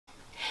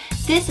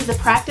This is a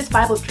practice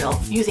Bible drill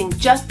using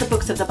just the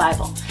books of the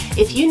Bible.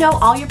 If you know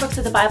all your books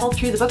of the Bible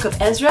through the book of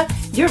Ezra,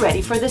 you're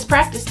ready for this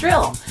practice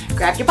drill.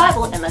 Grab your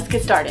Bible and let's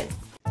get started.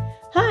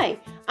 Hi,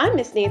 I'm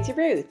Miss Nancy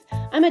Ruth.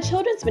 I'm a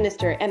children's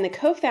minister and the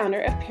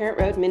co-founder of Parent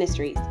Road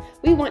Ministries.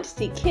 We want to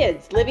see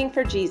kids living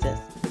for Jesus.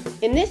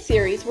 In this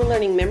series, we're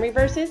learning memory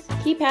verses,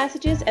 key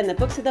passages, and the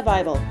books of the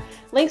Bible.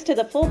 Links to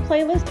the full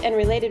playlist and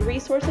related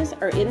resources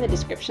are in the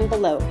description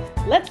below.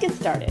 Let's get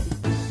started.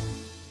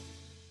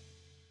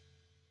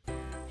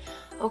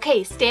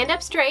 Okay, stand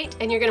up straight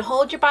and you're going to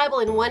hold your Bible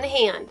in one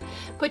hand.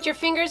 Put your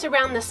fingers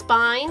around the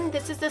spine.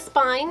 This is the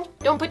spine.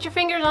 Don't put your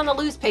fingers on the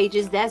loose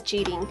pages. That's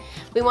cheating.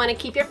 We want to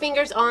keep your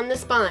fingers on the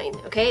spine,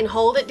 okay? And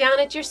hold it down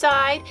at your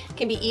side. It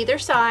can be either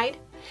side.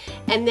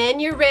 And then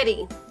you're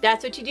ready.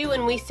 That's what you do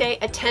when we say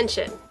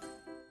attention.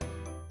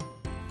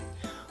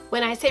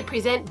 When I say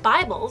present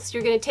Bibles,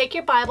 you're going to take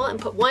your Bible and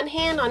put one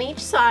hand on each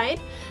side.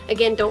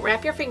 Again, don't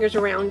wrap your fingers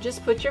around.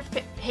 Just put your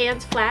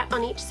hands flat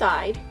on each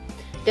side.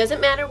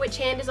 Doesn't matter which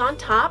hand is on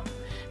top,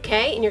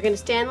 okay? And you're going to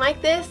stand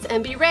like this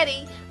and be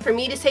ready for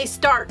me to say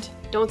start.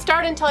 Don't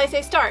start until I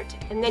say start,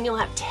 and then you'll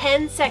have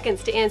 10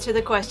 seconds to answer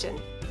the question.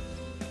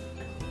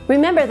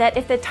 Remember that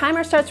if the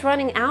timer starts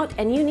running out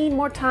and you need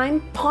more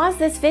time, pause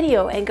this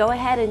video and go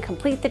ahead and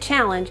complete the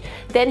challenge,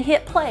 then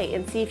hit play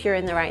and see if you're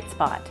in the right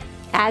spot.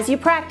 As you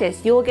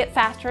practice, you will get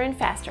faster and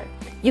faster.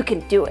 You can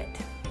do it.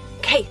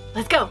 Okay,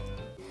 let's go.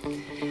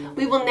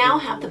 We will now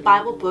have the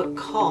Bible book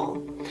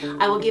call.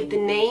 I will give the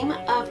name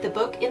of the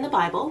book in the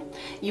Bible.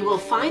 You will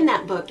find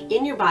that book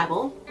in your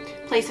Bible,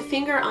 place a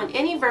finger on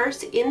any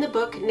verse in the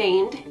book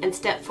named, and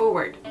step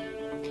forward.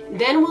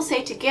 Then we'll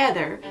say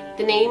together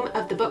the name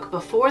of the book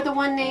before the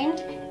one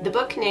named, the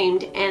book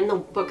named, and the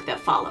book that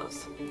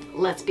follows.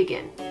 Let's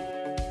begin.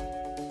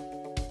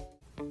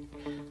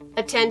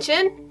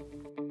 Attention.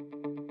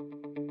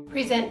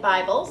 Present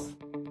Bibles.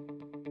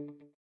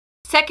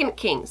 2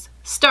 Kings.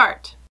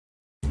 Start.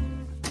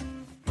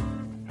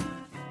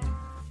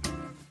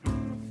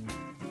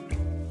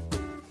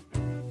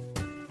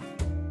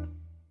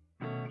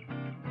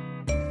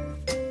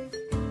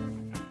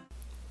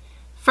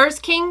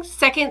 First Kings,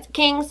 2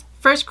 Kings,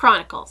 1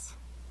 Chronicles.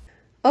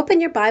 Open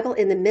your Bible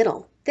in the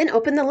middle, then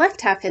open the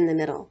left half in the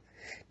middle.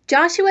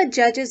 Joshua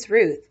judges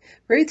Ruth.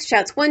 Ruth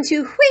shouts 1,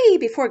 2, whee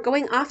before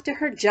going off to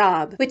her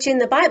job, which in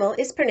the Bible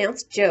is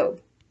pronounced Job.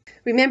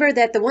 Remember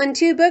that the 1,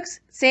 2 books,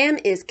 Sam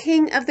is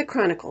king of the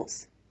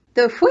Chronicles.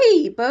 The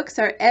whee books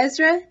are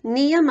Ezra,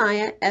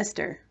 Nehemiah,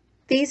 Esther.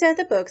 These are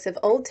the books of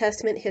Old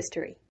Testament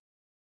history.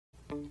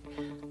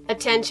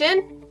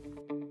 Attention.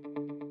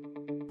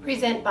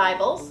 Present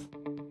Bibles.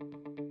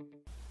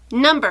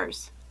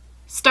 Numbers.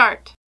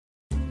 Start.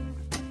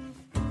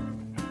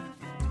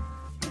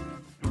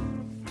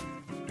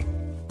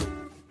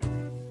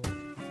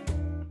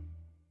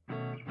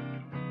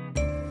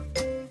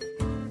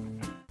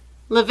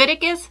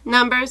 Leviticus,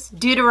 Numbers,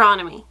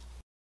 Deuteronomy.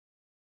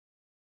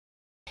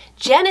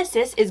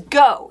 Genesis is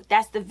go.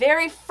 That's the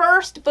very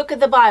first book of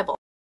the Bible.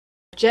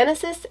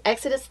 Genesis,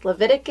 Exodus,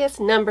 Leviticus,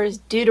 Numbers,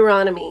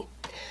 Deuteronomy.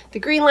 The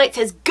green light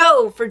says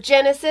go for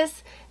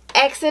Genesis.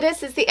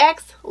 Exodus is the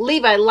X.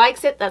 Levi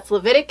likes it. That's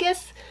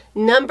Leviticus.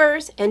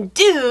 Numbers. And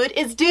dude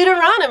is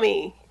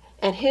Deuteronomy.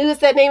 And who is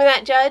the name of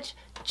that judge?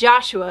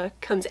 Joshua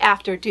comes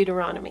after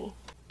Deuteronomy.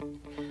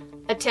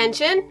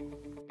 Attention.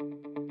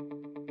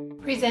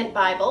 Present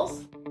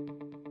Bibles.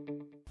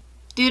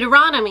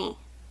 Deuteronomy.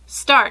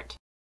 Start.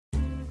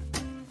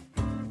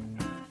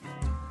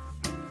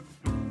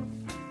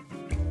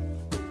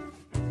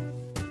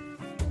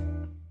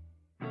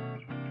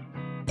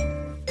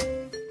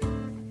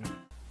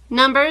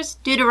 Numbers,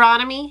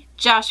 Deuteronomy,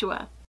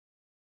 Joshua.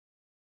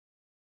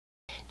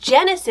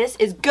 Genesis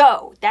is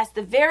go. That's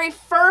the very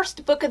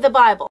first book of the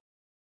Bible.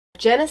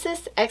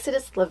 Genesis,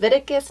 Exodus,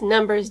 Leviticus,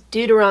 Numbers,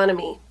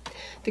 Deuteronomy.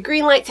 The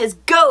green light says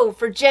go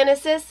for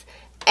Genesis.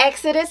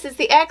 Exodus is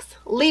the X.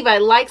 Levi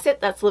likes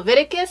it. That's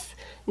Leviticus.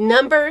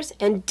 Numbers.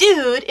 And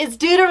dude is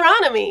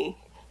Deuteronomy.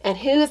 And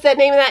who is the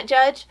name of that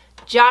judge?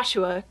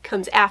 Joshua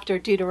comes after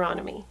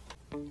Deuteronomy.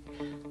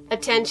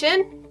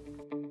 Attention.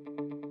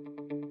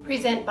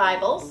 Present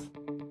Bibles.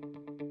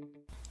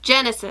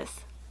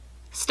 Genesis.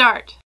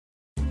 Start.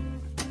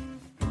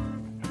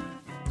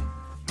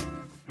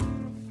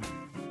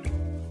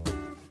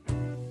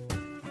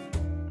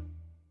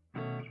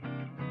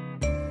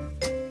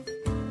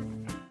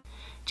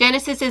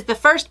 Genesis is the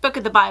first book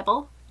of the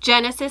Bible.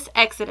 Genesis,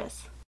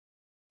 Exodus.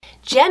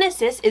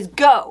 Genesis is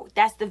go.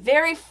 That's the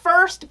very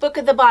first book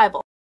of the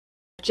Bible.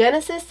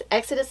 Genesis,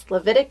 Exodus,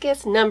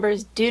 Leviticus,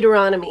 Numbers,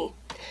 Deuteronomy.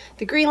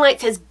 The green light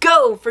says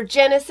go for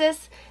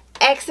Genesis.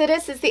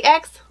 Exodus is the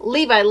X.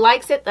 Levi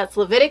likes it. That's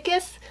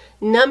Leviticus.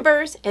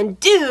 Numbers. And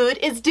dude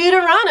is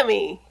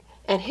Deuteronomy.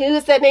 And who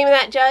is the name of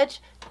that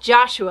judge?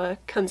 Joshua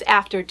comes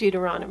after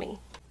Deuteronomy.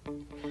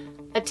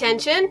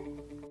 Attention.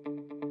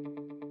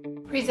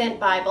 Present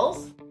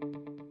Bibles.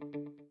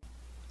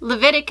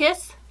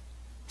 Leviticus.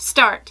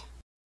 Start.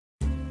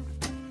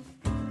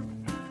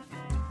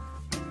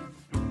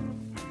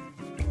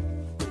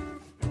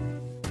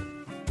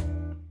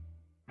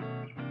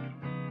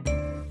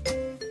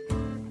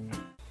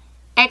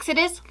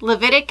 Exodus,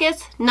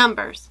 Leviticus,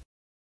 Numbers.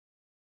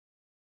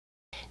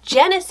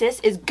 Genesis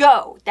is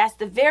go. That's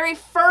the very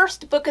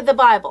first book of the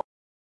Bible.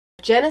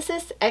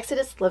 Genesis,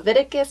 Exodus,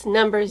 Leviticus,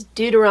 Numbers,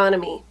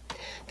 Deuteronomy.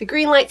 The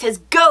green light says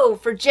go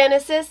for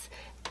Genesis.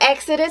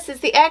 Exodus is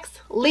the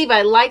X.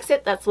 Levi likes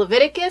it. That's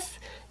Leviticus.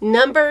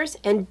 Numbers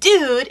and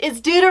dude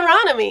is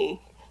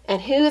Deuteronomy.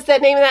 And who is the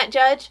name of that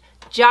judge?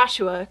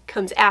 Joshua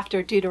comes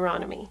after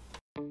Deuteronomy.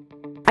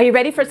 Are you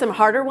ready for some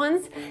harder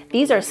ones?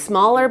 These are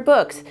smaller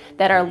books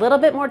that are a little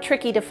bit more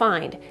tricky to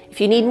find.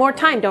 If you need more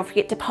time, don't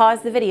forget to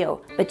pause the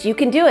video. But you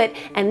can do it,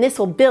 and this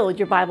will build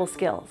your Bible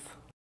skills.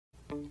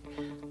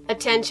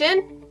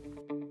 Attention.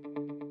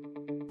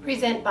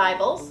 Present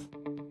Bibles.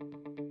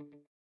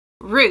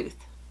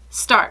 Ruth,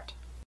 start.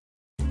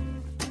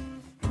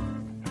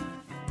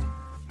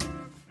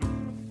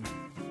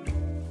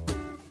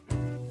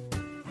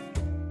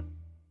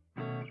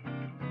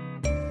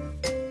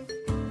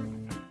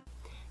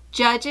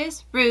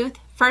 Judges, Ruth,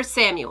 1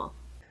 Samuel.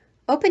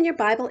 Open your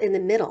Bible in the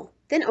middle,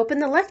 then open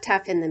the left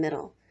half in the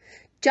middle.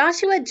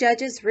 Joshua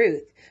judges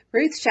Ruth.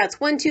 Ruth shouts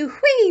 1, 2,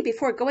 whee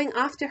before going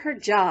off to her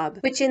job,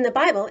 which in the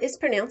Bible is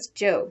pronounced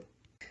Job.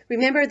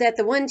 Remember that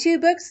the 1, 2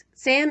 books,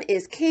 Sam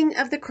is king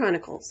of the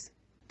Chronicles.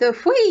 The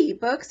whee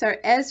books are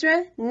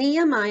Ezra,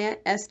 Nehemiah,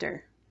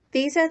 Esther.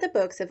 These are the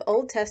books of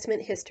Old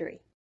Testament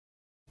history.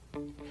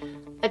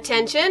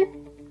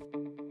 Attention.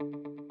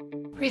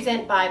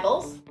 Present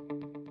Bibles.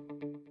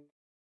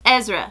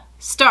 Ezra,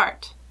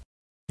 start.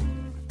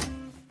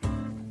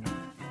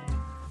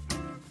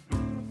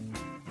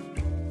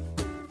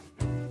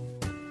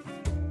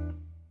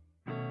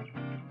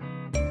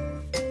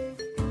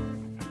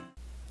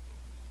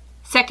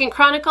 Second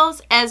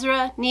Chronicles,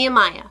 Ezra,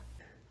 Nehemiah.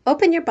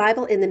 Open your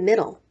Bible in the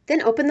middle,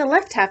 then open the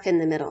left half in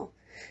the middle.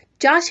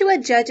 Joshua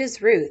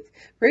judges Ruth.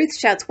 Ruth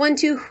shouts 1,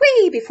 2,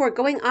 whee before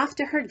going off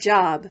to her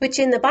job, which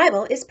in the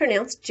Bible is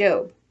pronounced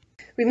Job.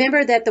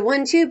 Remember that the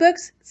 1, 2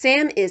 books,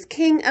 Sam is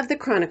king of the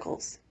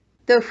Chronicles.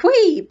 The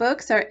whee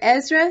books are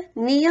Ezra,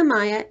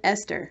 Nehemiah,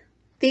 Esther.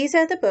 These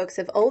are the books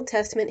of Old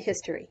Testament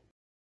history.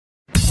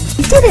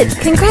 You did it!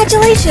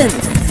 Congratulations!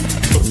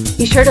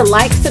 Be sure to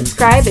like,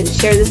 subscribe, and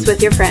share this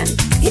with your friends.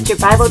 Get your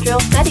Bible drill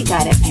study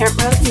guide at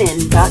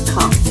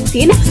ParentRoseMin.com.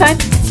 See you next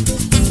time!